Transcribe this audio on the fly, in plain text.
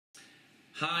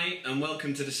Hi and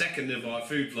welcome to the second of our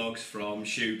food vlogs from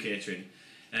SHU Catering.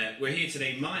 We're here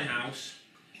today in my house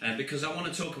because I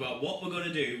want to talk about what we're going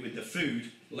to do with the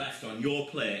food left on your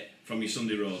plate from your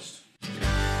Sunday roast.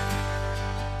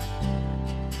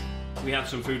 We had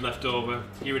some food left over.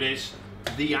 Here it is,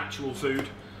 the actual food.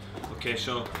 Okay,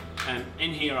 so in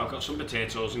here I've got some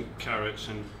potatoes and carrots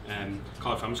and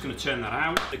cauliflower. I'm just going to turn that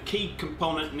out. The key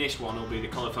component in this one will be the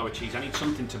cauliflower cheese. I need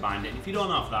something to bind it. If you don't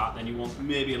have that, then you want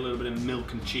maybe a little bit of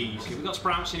milk and cheese. Okay, we've got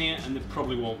sprouts in here and they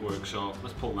probably won't work, so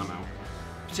let's pull them out.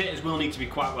 Potatoes will need to be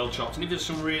quite well chopped, and if there's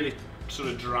some really sort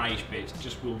of dryish bits,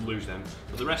 just we'll lose them.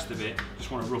 But the rest of it,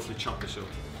 just want to roughly chop this up.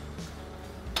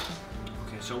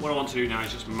 Okay, so what I want to do now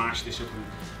is just mash this up.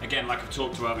 And again, like I've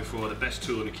talked about before, the best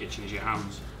tool in the kitchen is your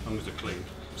hands, as long as they're clean.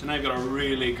 So now you've got a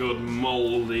really good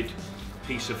moulded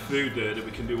piece of food there that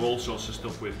we can do all sorts of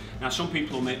stuff with. Now some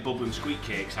people will make bubble and squeak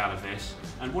cakes out of this,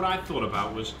 and what I thought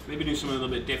about was maybe do something a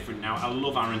little bit different. Now I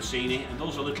love Arancini, and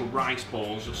those are little rice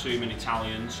balls, you'll see them in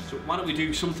Italians. So why don't we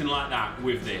do something like that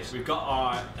with this? We've got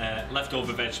our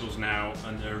leftover vegetables now,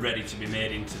 and they're ready to be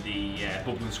made into the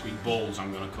bubble and squeak balls,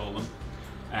 I'm going to call them.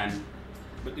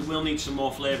 But they will need some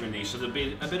more flavour in these, so there'll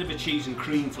be a bit of a cheese and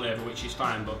cream flavour, which is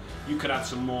fine, but you could add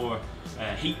some more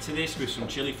heat to this with some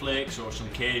chilli flakes or some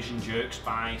Cajun jerk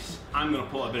spice. I'm going to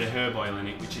put a bit of herb oil in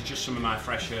it, which is just some of my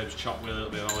fresh herbs chopped with a little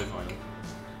bit of olive oil.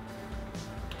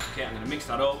 Okay, I'm going to mix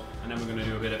that up, and then we're going to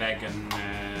do a bit of egg and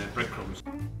breadcrumbs.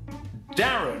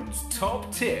 Darren's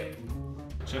top tip.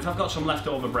 So if I've got some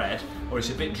leftover bread, or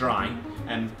it's a bit dry,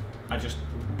 I just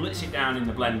blitz it down in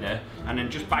the blender, and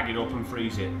then just bag it up and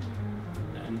freeze it.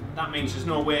 And that means there's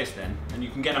no waste then, and you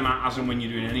can get them out as and when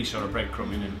you're doing any sort of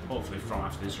breadcrumbing, and hopefully from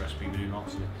after this recipe we're doing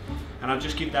lots of it. And I'll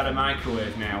just give that a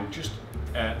microwave now, just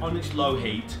on its low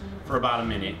heat for about a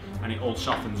minute, and it all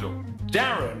softens up.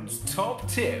 Darren's top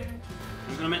tip.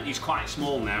 I'm going to make these quite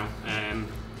small now,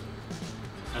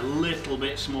 a little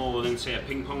bit smaller than say a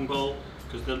ping pong ball,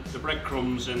 because the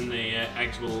breadcrumbs and the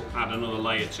eggs will add another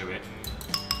layer to it.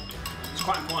 It's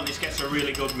quite important this gets a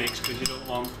really good mix, because you don't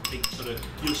want big sort of,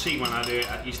 you'll see when I do it,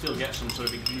 you still get some sort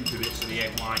of big juicy bits of the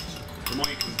egg whites. The more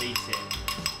you can beat it,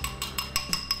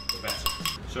 the better.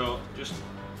 So just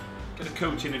get a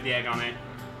coating of the egg on it,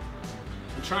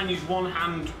 and try and use one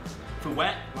hand for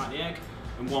wet, like the egg,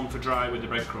 and one for dry with the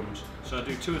breadcrumbs. So I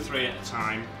do 2 or 3 at a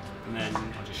time, and then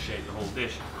I just shake the whole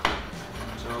dish.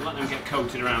 So I'll let them get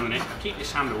coated around in it. I keep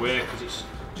this hand away because it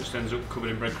just ends up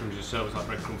covered in breadcrumbs yourself, it's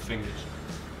like breadcrumb fingers.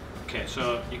 Okay,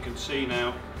 so you can see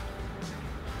now,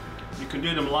 you can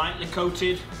do them lightly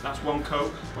coated, that's one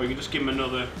coat, or you can just give them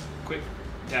another quick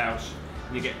douse,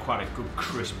 and you get quite a good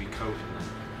crispy coat.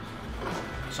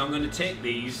 So I'm going to take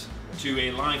these to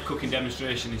a live cooking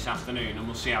demonstration this afternoon, and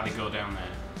we'll see how they go down there.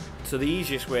 So the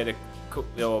easiest way to cook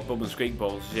your bubble and squeak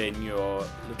balls is in your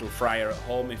little fryer at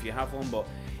home if you have one, but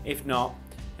if not,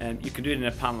 you can do it in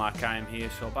a pan like I am here,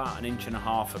 so about 1.5 inches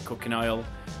of cooking oil,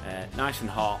 nice and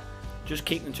hot. Just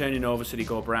keep them turning over so they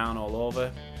go brown all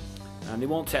over, and they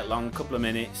won't take long, a couple of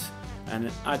minutes.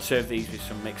 And I'd serve these with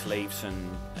some mixed leaves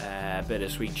and a bit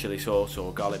of sweet chilli sauce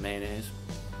or garlic mayonnaise.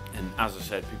 And as I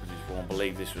said, people just won't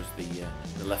believe this was the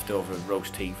leftover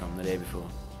roast tea from the day before.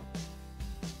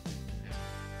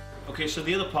 Okay, so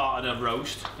the other part of the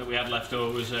roast that we had left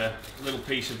over was a little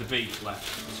piece of the beef left.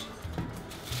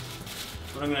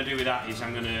 What I'm going to do with that is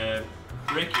I'm going to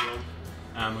break it up,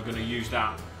 and we're going to use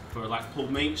that for like pulled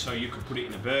meat, so you could put it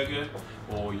in a burger,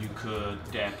 or you could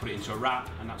put it into a wrap,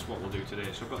 and that's what we'll do today.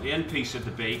 So I've got the end piece of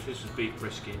the beef, this is beef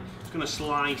brisket. I'm just going to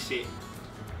slice it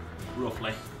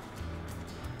roughly.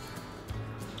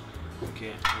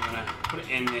 Okay, I'm going to put it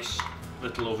in this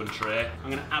little oven tray. I'm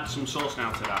going to add some sauce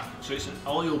now to that. So it's an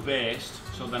oil based,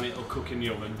 so then it'll cook in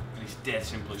the oven, and it's dead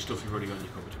simple, it's stuff you've already got in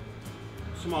your cupboard.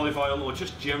 Some olive oil, or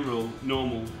just general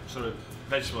normal sort of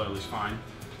vegetable oil is fine.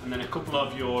 And then a couple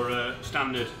of your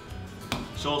standard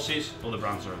sauces, other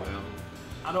brands are available.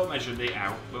 I don't measure it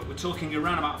out, but we're talking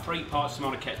around about 3 parts the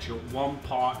amount of ketchup, 1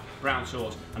 part brown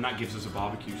sauce, and that gives us a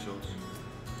barbecue sauce.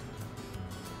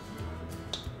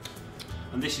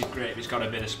 And this is great if it's got a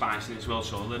bit of spice in it as well,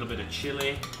 so a little bit of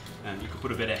chilli, and you could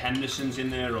put a bit of Henderson's in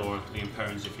there, or the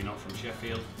Imperins if you're not from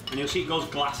Sheffield. And you'll see it goes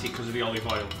glassy because of the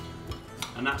olive oil.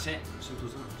 And that's it, simple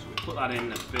as that. So we put that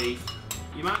in the beef.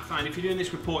 You might find if you're doing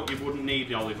this with pork, you wouldn't need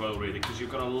the olive oil really, because you've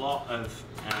got a lot of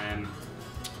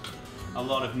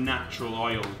natural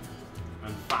oil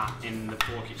and fat in the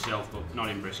pork itself, but not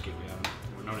in brisket. We haven't.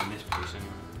 We're not in this piece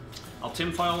anyway. I'll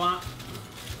tin foil that.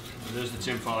 There's the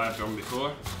tin foil I've done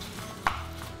before,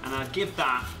 and I'll give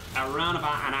that around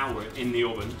about an hour in the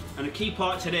oven. And a key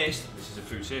part to this is a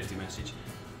food safety message.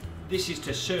 This is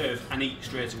to serve and eat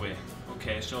straight away.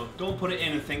 Okay, so don't put it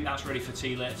in and think that's ready for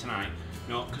tea later tonight.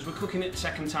 No, because we're cooking it the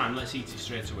second time, let's eat it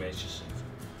straight away. It's just safe.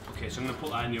 Okay, so I'm going to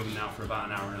put that in the oven now for about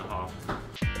an hour and a half.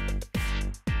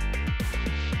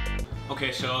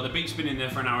 Okay, so the beef's been in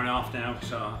there for an hour and a half now,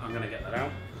 so I'm going to get that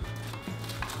out.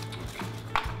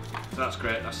 So that's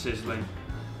great, that's sizzling.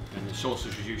 And the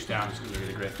sausage reduced down, it's going to give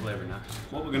it a great flavour now.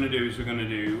 What we're going to do is we're going to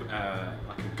do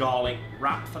like a garlic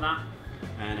wrap for that.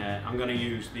 And I'm going to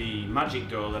use the magic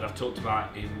dough that I've talked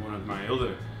about in one of my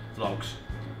other vlogs.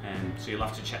 So you'll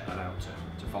have to check that out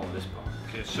to follow this part.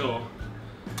 Okay, so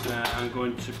I'm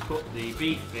going to put the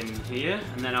beef in here.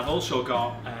 And then I've also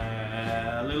got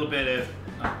a little bit of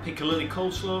piccalilli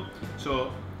coleslaw.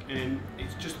 So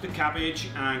it's just the cabbage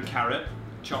and carrot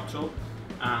chopped up,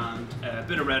 and a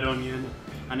bit of red onion,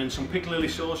 and then some piccalilli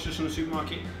sauce just from the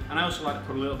supermarket. And I also like to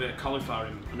put a little bit of cauliflower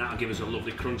in, and that'll give us a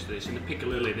lovely crunch to this. And the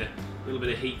piccalilli, the little bit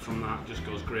of heat from that just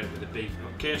goes great with the beef.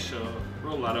 Okay, so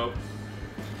roll that up.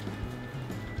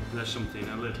 There's something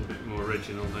a little bit more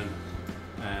original than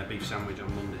beef sandwich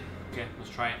on Monday. Okay,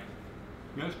 let's try it.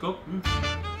 Yeah, it's good.